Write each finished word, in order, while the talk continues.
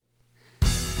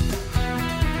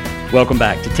Welcome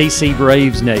back to TC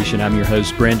Braves Nation. I'm your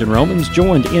host, Brandon Romans,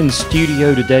 joined in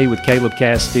studio today with Caleb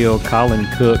Castile, Colin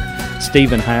Cook,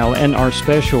 Stephen Howell, and our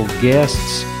special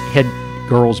guests, head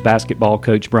girls basketball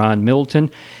coach Brian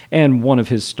Middleton, and one of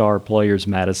his star players,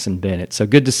 Madison Bennett. So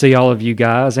good to see all of you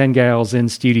guys and gals in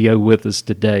studio with us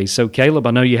today. So, Caleb,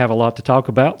 I know you have a lot to talk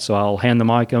about, so I'll hand the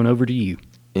mic on over to you.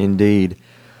 Indeed.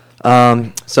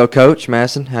 So, Coach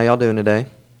Madison, how y'all doing today?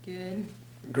 Good.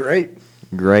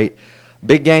 Great.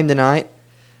 Big game tonight.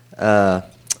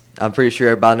 I'm pretty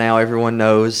sure by now everyone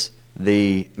knows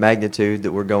the magnitude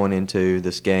that we're going into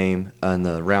this game in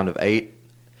the round of 8,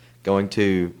 going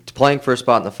to playing for a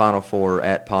spot in the Final Four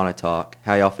at Pontotoc.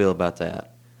 How y'all feel about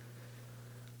that?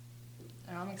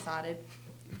 I'm excited.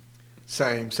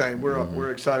 Same.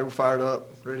 We're excited. We're fired up,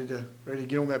 ready to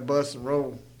get on that bus and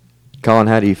roll. Colin,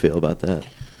 how do you feel about that?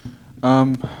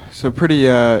 So pretty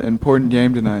important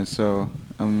game tonight. So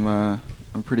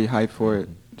I'm pretty hyped for it,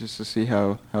 just to see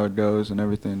how it goes and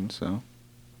everything. So.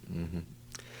 Mm-hmm.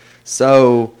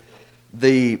 So,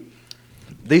 these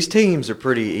teams are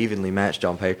pretty evenly matched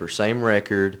on paper. Same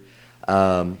record.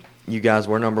 You guys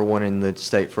were number one in the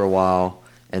state for a while,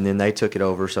 and then they took it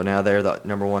over. So now they're the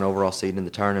number one overall seed in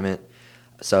the tournament.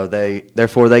 So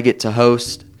therefore they get to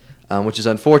host, which is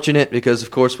unfortunate because,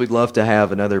 of course, we'd love to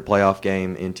have another playoff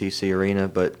game in TC Arena,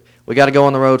 but we got to go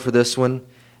on the road for this one,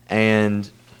 and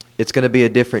it's going to be a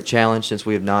different challenge since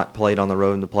we have not played on the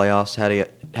road in the playoffs. How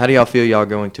do y'all feel y'all are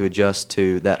going to adjust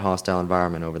to that hostile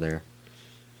environment over there?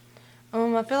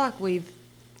 I feel like we've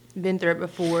been through it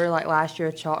before, like last year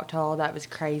at Choctaw. That was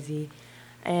crazy.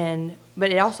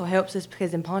 But it also helps us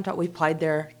because in Pontotoc we played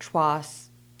there twice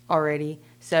already.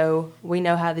 So we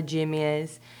know how the gym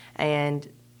is, and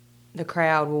the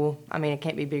crowd it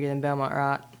can't be bigger than Belmont,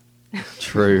 right?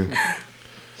 True.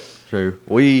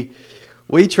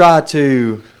 We try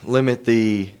to limit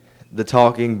the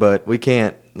talking, but we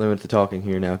can't limit the talking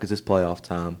here now because it's playoff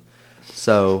time.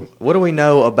 So what do we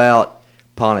know about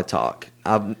Pontotoc?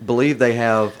 I believe they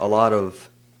have a lot of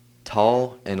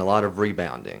tall and a lot of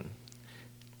rebounding.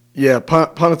 Yeah,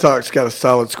 Pontotoc's got a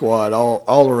solid squad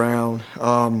all around.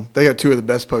 They got two of the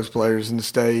best post players in the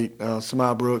state,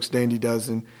 Samaya Brooks, Dandy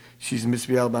Dozen. She's a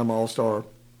Mississippi Alabama All-Star.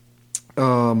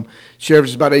 She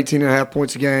averages about 18.5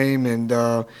 points a game, and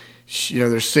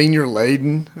they're senior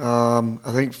laden.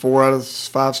 I think 4 out of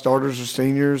 5 starters are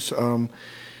seniors.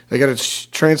 They got a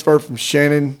transfer from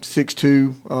Shannon,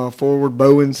 6'2", forward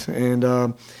Bowens,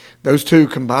 and those two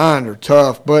combined are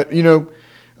tough. But,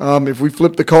 if we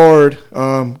flip the card,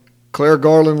 Claire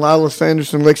Garland, Lila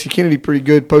Sanderson, Lexi Kennedy, pretty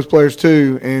good post players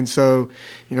too. And so,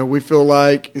 we feel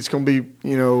like it's going to be,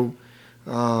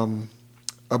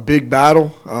 a big battle.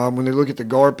 When they look at the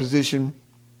guard position,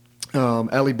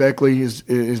 Allie Beckley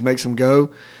is makes them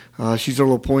go. She's our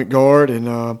little point guard,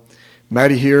 and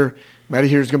Maddie here is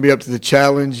going to be up to the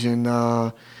challenge, and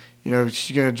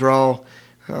she's going to draw.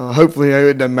 Hopefully,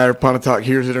 it doesn't matter if Pontotoc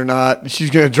hears it or not. She's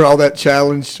going to draw that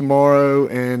challenge tomorrow,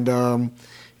 and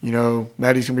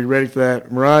Maddie's going to be ready for that.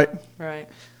 Am I right? Right.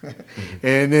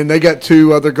 And then they got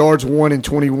 2 other guards, 1 and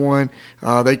 21.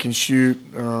 They can shoot,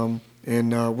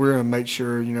 and we're going to make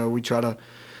sure we try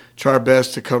our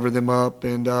best to cover them up.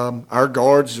 And our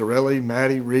guards, Zarelli,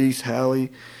 Maddie, Reese,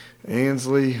 Hallie,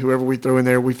 Ansley, whoever we throw in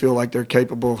there, we feel like they're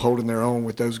capable of holding their own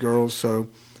with those girls. So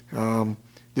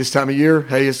this time of year,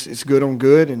 hey, it's good on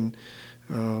good, and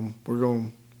we're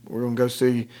going to go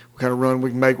see what kind of run we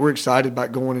can make. We're excited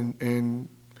about going and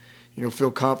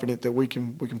feel confident that we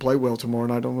can play well tomorrow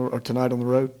night or tonight on the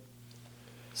road.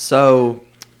 So,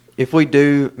 if we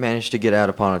do manage to get out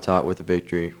of Pontotoc with a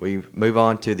victory, we move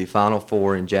on to the Final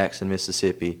Four in Jackson,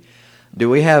 Mississippi. Do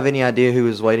we have any idea who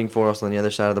is waiting for us on the other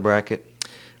side of the bracket?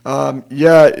 I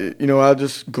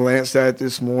just glanced at it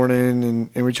this morning,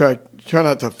 and we try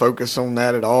not to focus on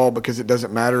that at all because it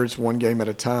doesn't matter. It's one game at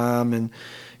a time, and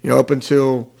up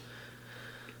until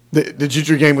the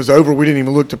Gentry game was over, we didn't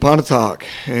even look to Pontotoc,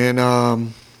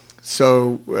 and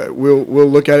so we'll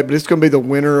look at it. But it's going to be the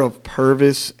winner of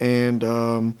Purvis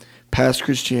and Pass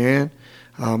Christian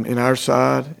in our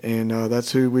side, and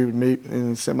that's who we would meet in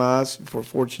the semis if we're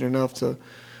fortunate enough to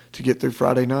get through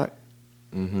Friday night.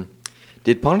 Mm-hmm.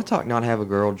 Did Pontotoc not have a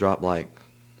girl drop like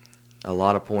a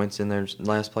lot of points in their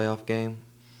last playoff game?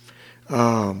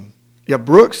 Yeah,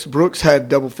 Brooks had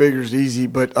double figures easy,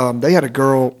 but they had a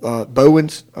girl,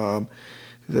 Bowens,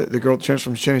 the girl that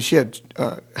transferred from Shannon. She had,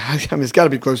 it's got to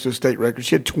be close to a state record.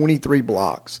 She had 23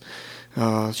 blocks.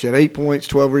 She had 8 points,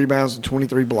 12 rebounds, and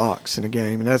 23 blocks in a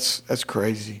game, and that's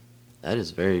crazy. That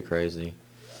is very crazy.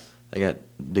 They got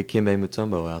Dikembe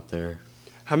Mutombo out there.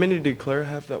 How many did Claire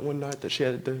have that one night that she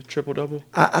had the triple-double?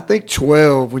 I think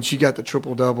 12 when she got the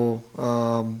triple-double,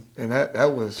 and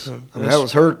that was that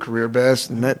was her career best,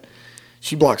 and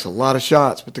she blocks a lot of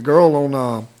shots. But the girl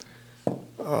on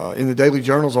in the Daily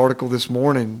Journal's article this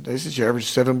morning, they said she averaged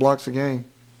 7 blocks a game.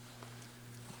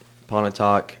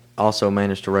 Pontotoc also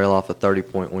managed to rail off a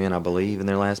 30-point win, I believe, in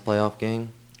their last playoff game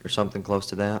or something close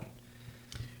to that.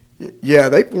 Yeah,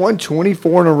 they've won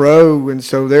 24 in a row, and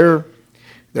so they're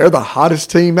the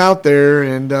hottest team out there,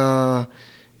 and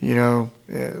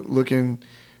looking,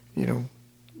 a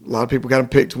lot of people got them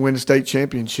picked to win the state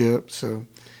championship. So,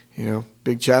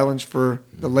 big challenge for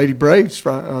the Lady Braves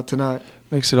tonight.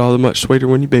 Makes it all the much sweeter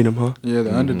when you beat them, huh? Yeah,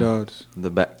 the underdogs. The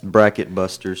bracket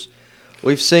busters.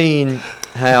 We've seen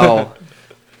how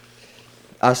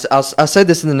I said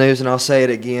this in the news, and I'll say it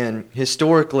again.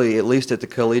 Historically, at least at the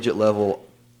collegiate level,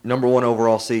 number 1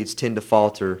 overall seeds tend to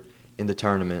falter in the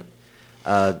tournament.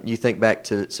 You think back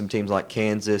to some teams like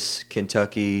Kansas,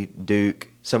 Kentucky, Duke.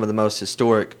 Some of the most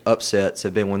historic upsets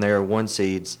have been when they are 1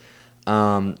 seeds.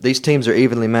 These teams are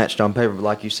evenly matched on paper, but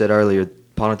like you said earlier,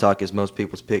 Pontotoc is most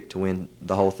people's pick to win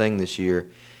the whole thing this year.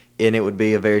 And it would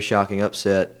be a very shocking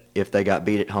upset if they got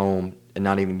beat at home and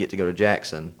not even get to go to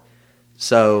Jackson.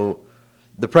 So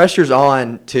the pressure's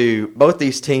on to both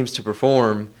these teams to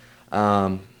perform.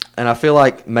 And I feel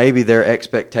like maybe their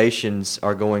expectations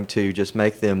are going to just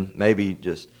make them maybe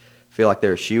just feel like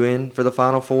they're a shoe-in for the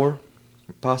Final Four,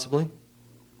 possibly.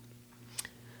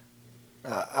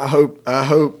 I hope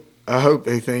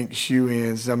they think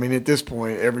shoe-ins. I mean, at this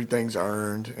point, everything's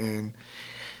earned, and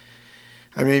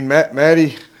I mean,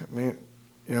 Maddie. I mean,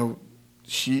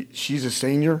 she's a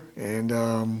senior, and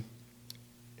I'll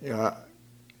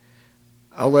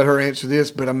let her answer this.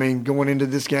 But I mean, going into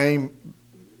this game,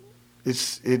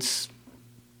 it's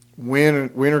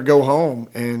win or go home,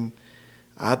 and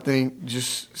I think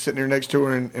just sitting there next to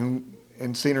her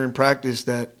and seeing her in practice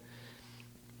that,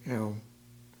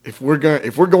 if we're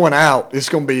going out, it's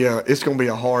gonna be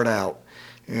a hard out,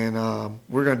 and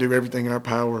we're gonna do everything in our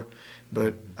power.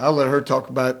 But I'll let her talk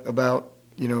about that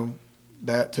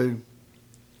too.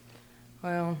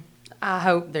 Well, I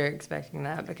hope they're expecting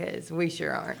that because we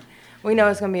sure aren't. We know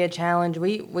it's going to be a challenge.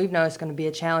 We've known it's going to be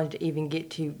a challenge to even get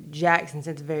to Jackson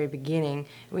since the very beginning.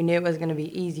 We knew it was going to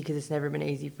be easy because it's never been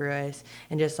easy for us.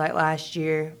 And just like last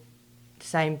year,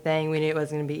 same thing. We knew it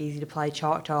wasn't going to be easy to play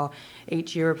Choctaw.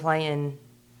 Each year we're playing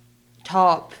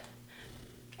top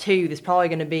 2 that's probably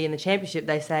going to be in the championship,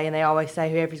 they say, and they always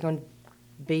say whoever's going to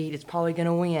beat is probably going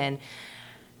to win.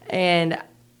 And,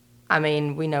 I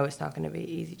mean, we know it's not going to be an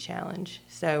easy challenge.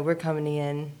 So we're coming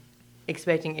in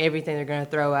expecting everything they're going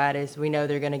to throw at us. We know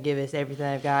they're going to give us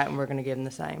everything they've got, and we're going to give them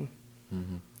the same.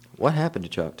 Mm-hmm. What happened to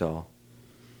Choctaw?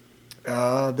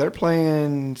 They're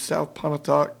playing South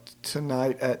Pontotoc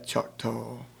tonight at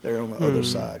Choctaw. They're on the other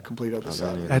side, complete other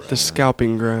side. At the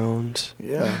scalping grounds.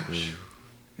 Yeah.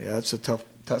 Yeah, that's a tough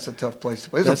place to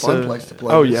play. It's a fun place to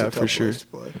play. Oh, it's yeah, a tough for sure. place to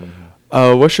play.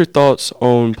 What's your thoughts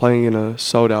on playing in a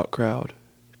sold-out crowd?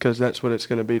 Because that's what it's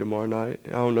going to be tomorrow night.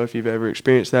 I don't know if you've ever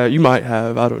experienced that. You might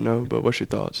have. I don't know. But what's your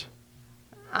thoughts?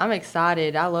 I'm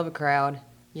excited. I love a crowd.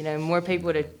 More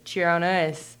people to cheer on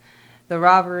us. The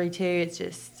rivalry, too, it's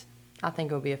just, I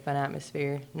think it'll be a fun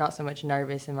atmosphere. Not so much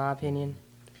nervous, in my opinion.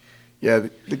 Yeah,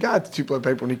 the guy at the two-play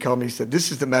paper, when he called me, he said,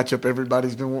 this is the matchup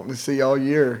everybody's been wanting to see all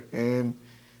year. And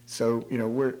so,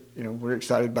 we're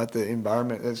excited about the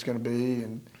environment that's going to be.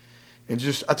 And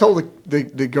just, I told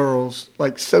the girls,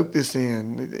 like, soak this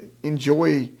in.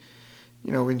 Enjoy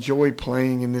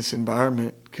playing in this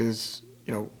environment because,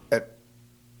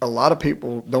 a lot of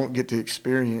people don't get to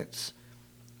experience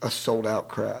a sold-out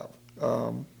crowd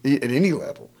at any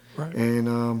level. Right.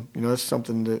 And, that's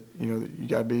something that, that you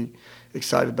got to be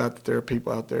excited about, that there are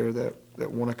people out there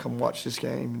that want to come watch this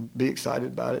game and be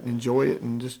excited about it and enjoy it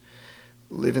and just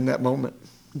live in that moment.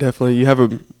 Definitely.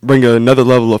 You bring another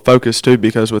level of focus, too,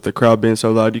 because with the crowd being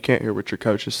so loud, you can't hear what your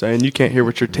coach is saying. You can't hear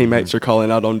what your teammates are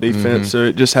calling out on defense. So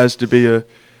it just has to be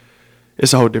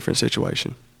it's a whole different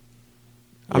situation.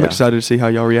 I'm excited to see how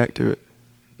y'all react to it.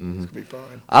 Mm-hmm. It's going to be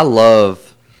fun. I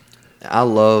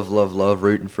love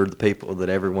rooting for the people that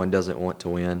everyone doesn't want to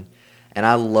win. And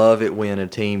I love it when a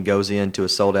team goes into a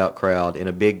sold-out crowd in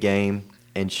a big game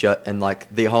and like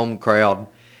the home crowd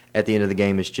at the end of the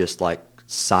game is just like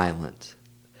silent.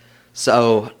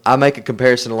 So I make a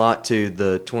comparison a lot to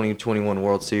the 2021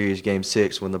 World Series Game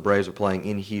 6 when the Braves were playing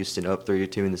in Houston up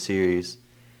 3-2 in the series.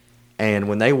 And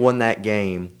when they won that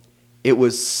game, it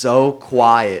was so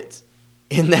quiet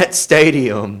in that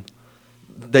stadium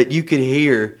that you could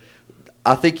hear,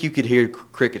 I think you could hear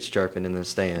crickets chirping in the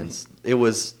stands.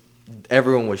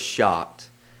 Everyone was shocked.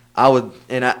 I would,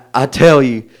 and I tell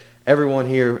you, everyone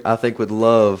here I think would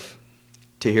love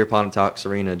to hear Pontotoc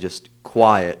Arena just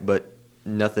quiet, but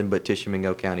nothing but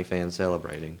Tishomingo County fans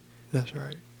celebrating. That's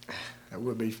right. That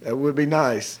would be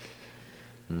nice.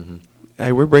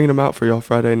 Hey, we're bringing them out for y'all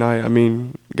Friday night. I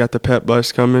mean, got the pep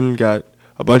bus coming, got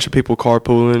a bunch of people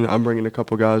carpooling. I'm bringing a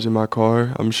couple guys in my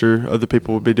car. I'm sure other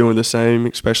people will be doing the same,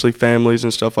 especially families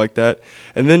and stuff like that.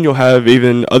 And then you'll have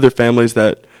even other families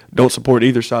that don't support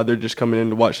either side. They're just coming in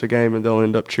to watch the game, and they'll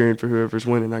end up cheering for whoever's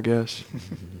winning, I guess.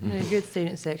 And a good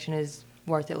student section is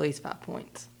worth at least 5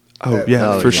 points. Oh,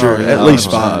 yeah, Oh, for yeah. sure. Oh, At yeah. least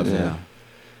 100%, 5. yeah.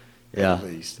 Yeah. At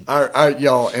least. All right,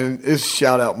 y'all, and this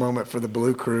shout-out moment for the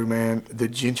Blue Crew, man. The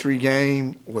Gentry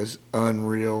game was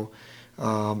unreal.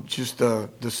 Just the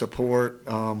support.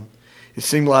 It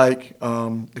seemed like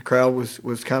the crowd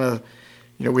was kind of,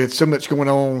 we had so much going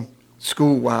on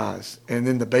school-wise, and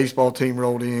then the baseball team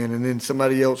rolled in, and then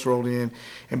somebody else rolled in,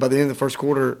 and by the end of the first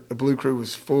quarter, the Blue Crew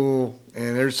was full,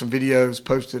 and there's some videos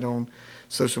posted on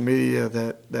social media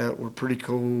that were pretty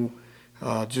cool.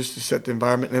 Just to set the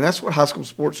environment. And that's what high school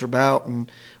sports are about. And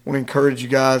I want to encourage you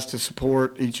guys to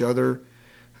support each other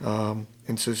and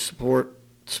to support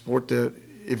the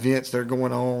events that are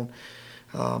going on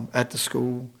at the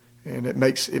school. And it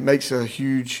makes a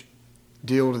huge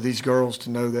deal to these girls to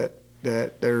know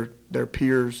that their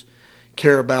peers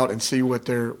care about and see what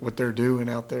they're doing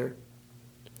out there.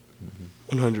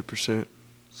 100%.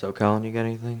 So, Colin, you got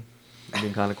anything? You've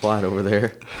been kind of quiet over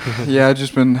there. Yeah, I've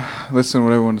just been listening to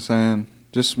what everyone's saying.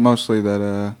 Just mostly that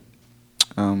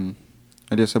I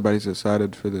guess everybody's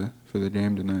excited for the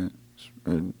game tonight.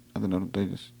 I don't know, they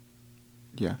just,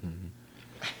 yeah.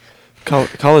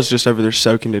 Colin's just over there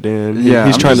soaking it in. Yeah,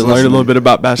 He's I'm trying to just learn a little listening. bit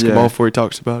about basketball Yeah. before he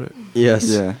talks about it. Yes.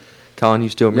 Yeah. Colin, you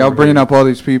still remember? Y'all bringing up all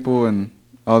these people and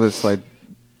all this, like,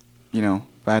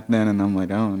 back then, and I'm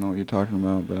like, I don't know what you're talking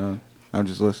about, but I'll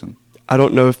just listen. I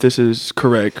don't know if this is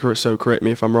correct, so correct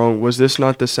me if I'm wrong. Was this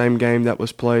not the same game that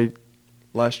was played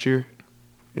last year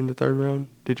in the third round?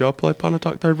 Did y'all play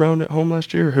Pontotoc third round at home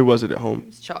last year, or who was it at home?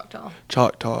 It's Choctaw.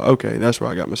 Choctaw. Okay, that's where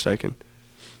I got mistaken.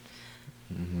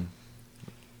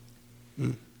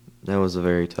 That was a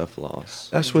very tough loss.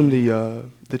 That's when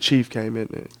the chief came in.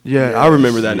 It. Yeah, Yeah, I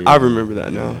remember that. Chief. I remember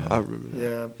that now. I remember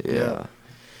that. Yeah.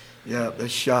 Yeah, they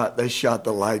shot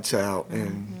the lights out,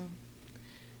 and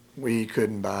we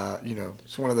couldn't buy.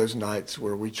 It's one of those nights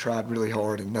where we tried really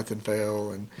hard and nothing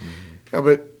fell, and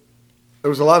but there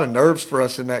was a lot of nerves for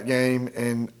us in that game,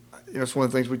 and it's one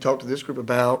of the things we talked to this group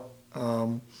about.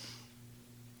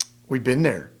 We've been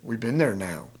there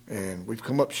now, and we've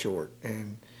come up short,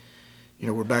 and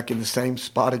we're back in the same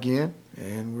spot again,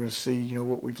 and we're gonna see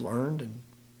what we've learned and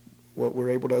what we're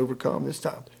able to overcome this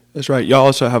time. That's right. Y'all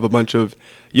also have a bunch of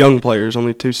young players.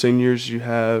 Only 2 seniors. You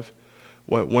have,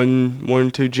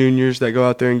 one, 2 juniors that go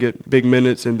out there and get big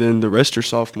minutes, and then the rest are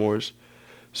sophomores.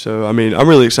 So, I mean, I'm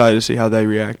really excited to see how they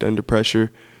react under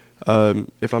pressure.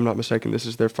 If I'm not mistaken, this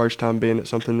is their first time being at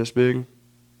something this big,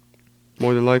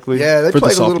 more than likely. Yeah, they for the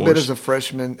played a little bit sophomores. as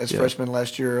freshmen Yeah.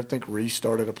 last year. I think Reese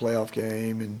started a playoff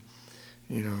game, and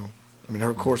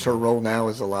of course, her role now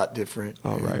is a lot different.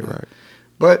 Oh, And, right.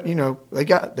 But they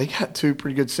got 2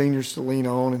 pretty good seniors to lean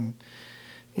on, and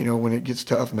when it gets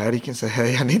tough, Maddie can say,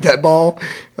 "Hey, I need that ball."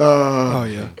 Oh,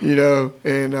 yeah.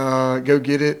 And go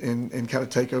get it and kind of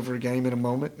take over a game in a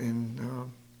moment, and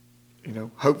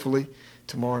hopefully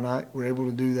tomorrow night we're able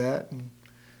to do that and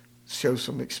show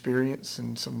some experience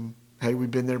and some, hey,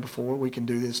 we've been there before, we can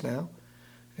do this now,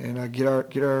 and get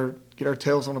our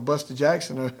tails on a bus to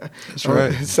Jackson. That's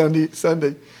right. Sunday.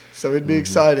 So it'd be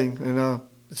exciting, and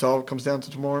it's all comes down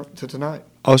to tonight.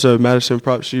 Also, Madison,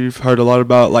 props, you've heard a lot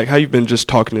about how you've been just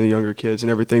talking to the younger kids and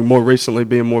everything, more recently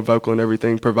being more vocal and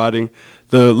everything, providing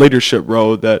the leadership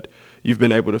role that you've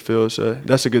been able to fill. So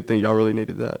that's a good thing. Y'all really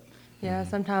needed that. Yeah,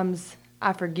 sometimes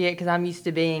I forget because I'm used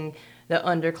to being the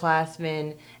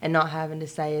underclassmen and not having to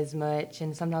say as much.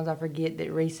 And sometimes I forget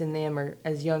that Reese and them are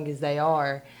as young as they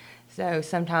are. So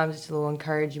sometimes just a little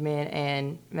encouragement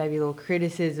and maybe a little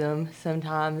criticism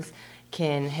sometimes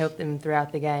can help them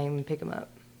throughout the game and pick them up.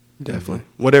 Definitely.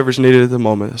 Whatever's needed at the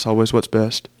moment. That's always what's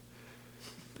best.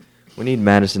 We need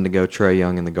Madison to go Trey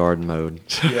Young in the garden mode.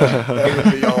 Yeah, that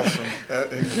would be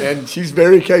awesome. And she's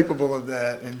very capable of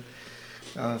that. And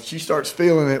if she starts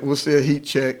feeling it, we'll see a heat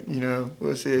check.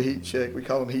 We'll see a heat check. We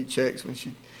call them heat checks when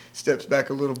she steps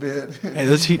back a little bit. Hey,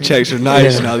 those heat checks are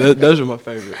nice now. Those are my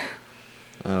favorite.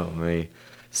 Oh, me.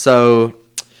 So,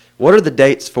 what are the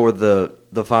dates for the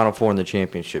Final Four and the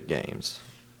championship games?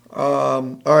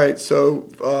 All right, so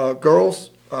girls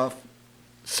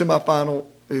semifinal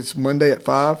is Monday at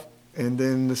 5, and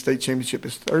then the state championship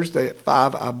is Thursday at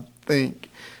 5, I think.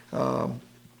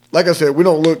 like I said, we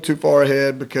don't look too far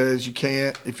ahead because you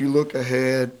can't. If you look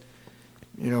ahead,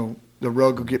 the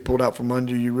rug will get pulled out from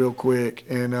under you real quick.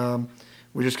 And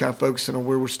we're just kind of focusing on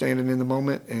where we're standing in the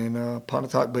moment and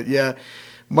Pontotoc. But, yeah,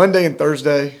 Monday and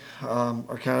Thursday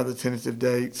are kind of the tentative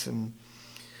dates. And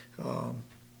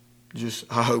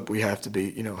I hope we have to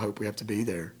be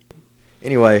there.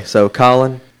 Anyway, so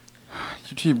Colin.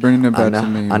 You keep bringing it back to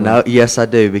me. I know. Yes, I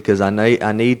do, because I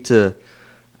need to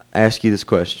ask you this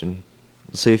question.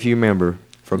 See if you remember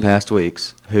from past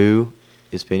weeks. Who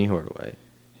is Penny Hardaway?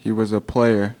 He was a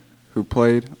player who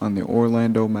played on the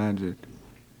Orlando Magic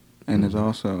and is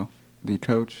also the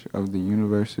coach of the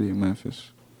University of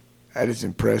Memphis. That is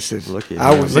impressive. Look at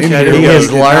I him. was Look in at here. him. He I has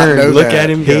did not learned. know Look that. at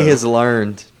him go. He has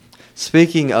learned.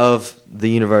 Speaking of the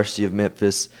University of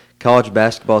Memphis, college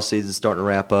basketball season is starting to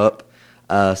wrap up.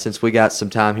 Since we got some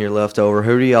time here left over,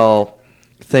 who do y'all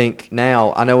think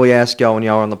now? I know we asked y'all when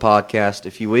y'all were on the podcast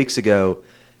a few weeks ago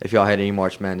if y'all had any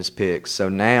March Madness picks. So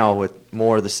now with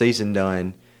more of the season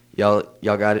done, y'all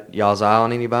got y'all's eye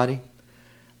on anybody?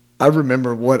 I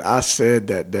remember what I said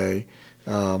that day.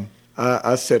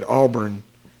 I said Auburn,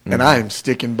 and I am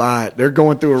sticking by it. They're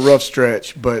going through a rough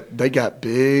stretch, but they got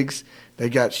bigs, they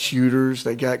got shooters,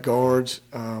 they got guards.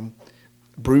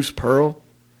 Bruce Pearl,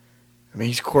 I mean,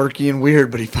 he's quirky and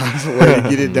weird, but he finds a way to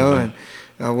get it done.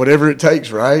 Whatever it takes,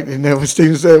 right? Isn't that what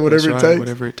Steven said? Whatever it takes?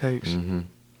 Whatever it takes. Mm-hmm.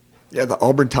 Yeah, the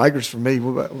Auburn Tigers for me.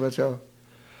 What about y'all?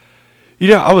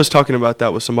 I was talking about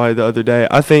that with somebody the other day.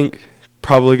 I think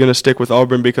probably going to stick with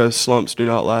Auburn because slumps do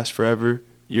not last forever.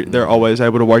 They're always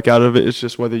able to work out of it. It's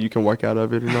just whether you can work out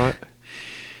of it or not.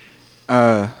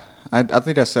 I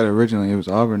think I said originally it was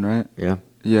Auburn, right? Yeah.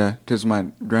 Yeah, because my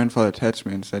grandfather texted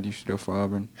me and said you should go for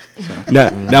Auburn. So.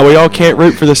 Now we all can't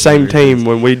root for the same team.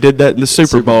 When we did that in the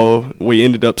Super Bowl, we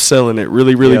ended up selling it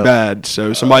really, really bad.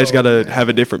 So somebody's got to have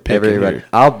a different pick in here.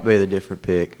 I'll be the different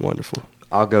pick. Wonderful.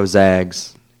 I'll go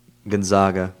Zags,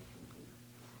 Gonzaga.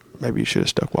 Maybe you should have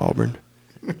stuck with Auburn.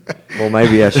 Well,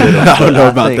 maybe I should have. I don't know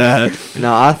about that.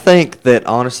 No, I think that,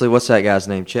 honestly, what's that guy's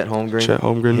name? Chet Holmgren? Chet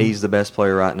Holmgren. He's the best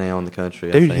player right now in the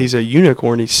country, Dude, I think. he's a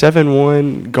unicorn. He's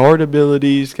 7'1", guard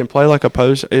abilities, can play like a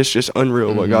post. It's just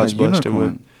unreal what God's blessed him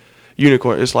with.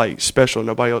 Unicorn. It's like special.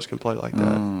 Nobody else can play like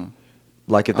that.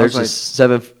 Like if there's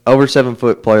over 7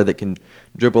 foot player that can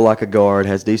dribble like a guard,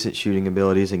 has decent shooting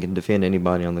abilities, and can defend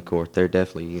anybody on the court, they're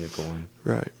definitely a unicorn.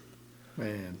 Right.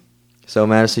 Man. So,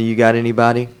 Madison, you got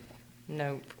anybody?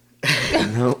 Nope.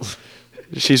 No.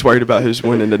 She's worried about who's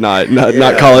winning tonight,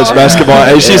 not college basketball.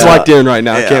 Hey, she's locked in right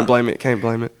now. Yeah. Can't blame it. Can't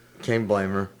blame it. Can't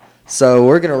blame her. So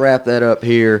we're going to wrap that up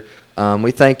here.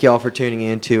 We thank y'all for tuning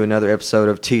in to another episode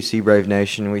of TC Brave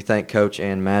Nation. We thank Coach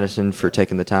Ann Madison for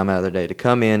taking the time out of their day to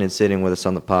come in and sit in with us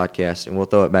on the podcast, and we'll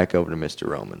throw it back over to Mr.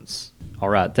 Romans. All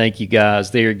right, thank you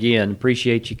guys. There again,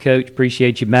 appreciate you, Coach.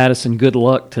 Appreciate you, Madison. Good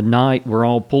luck tonight. We're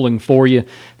all pulling for you.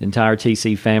 The entire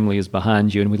TC family is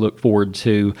behind you, and we look forward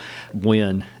to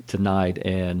win tonight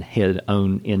and head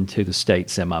on into the state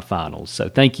semifinals. So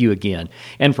thank you again.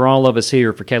 And for all of us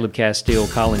here, for Caleb Castile,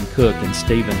 Colin Cook, and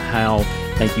Stephen Howell,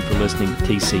 thank you for listening to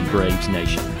TC Braves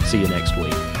Nation. See you next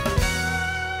week.